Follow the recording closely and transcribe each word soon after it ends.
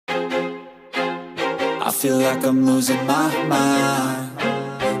I feel like I'm losing my mind.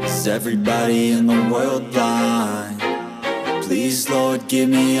 Is everybody in the world blind? Please, Lord, give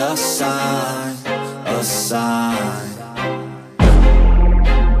me a sign, a sign.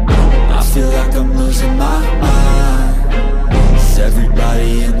 I feel like I'm losing my mind. Is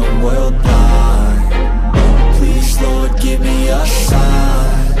everybody in the world blind? Please, Lord, give me a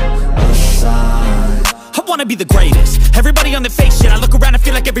sign, a sign. I wanna be the greatest. Everybody on the fake shit. I look around and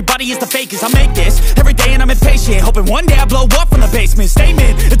feel like everybody is the fakest. I make this every day and I'm impatient, hoping one day I blow up from the basement.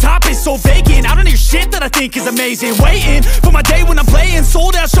 Statement, the top is so vacant. I don't hear shit that I think is amazing. Waiting for my day when I'm playing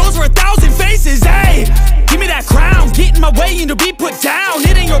sold out shows for 1,000 faces. Hey, give me that crown, get in my way and to be put down.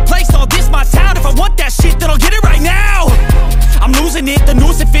 It ain't your place, all this my town. If I want that shit, then I'll get it right now. I'm losing it, the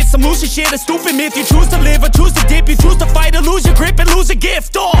noose it fits, I'm losing shit. A stupid myth, you choose to live or choose to dip. You choose to fight or lose your grip and lose a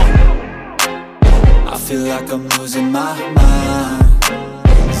gift. I feel like I'm losing my mind.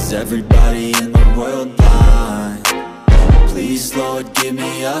 Is everybody in the world blind? Please, Lord, give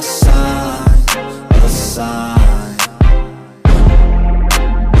me a sign, a sign.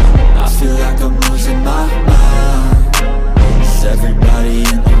 I feel like I'm losing my mind. Is everybody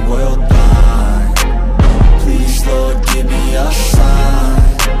in the world blind? Please, Lord, give me a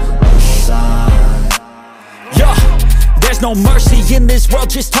sign, a sign. Yeah. There's no mercy in this world,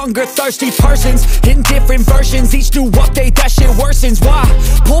 just hunger-thirsty persons in different versions, each new update, that shit worsens. Why?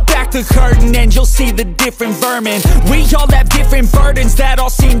 Pull back the curtain and you'll see the different vermin. We all have different burdens that all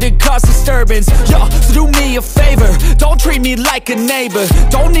seem to cause disturbance. Yo, so do me a favor, don't treat me like a neighbor.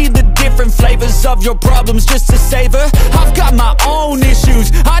 Don't need the different flavors of your problems just to savor. I've got my own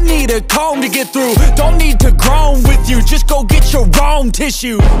issues, I need a comb to get through. Don't need to groan with you, just go get your own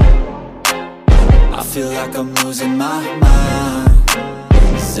tissue. I feel like I'm losing my mind.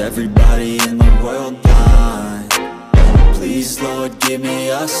 Is everybody in the world blind? Please, Lord, give me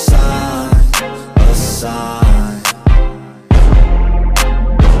a sign, a sign.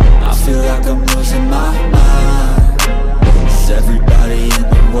 I feel like I'm losing my mind. Is everybody in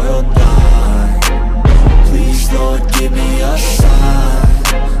the world blind? Please, Lord, give me a sign,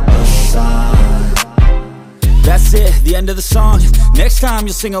 a sign. That's it, the end of the song. Next time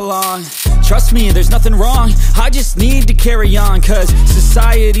you'll sing along. Trust me, there's nothing wrong. I just need to carry on, cause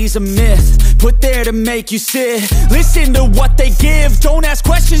society's a myth put there to make you sit. Listen to what they give, don't ask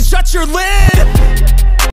questions, shut your lid.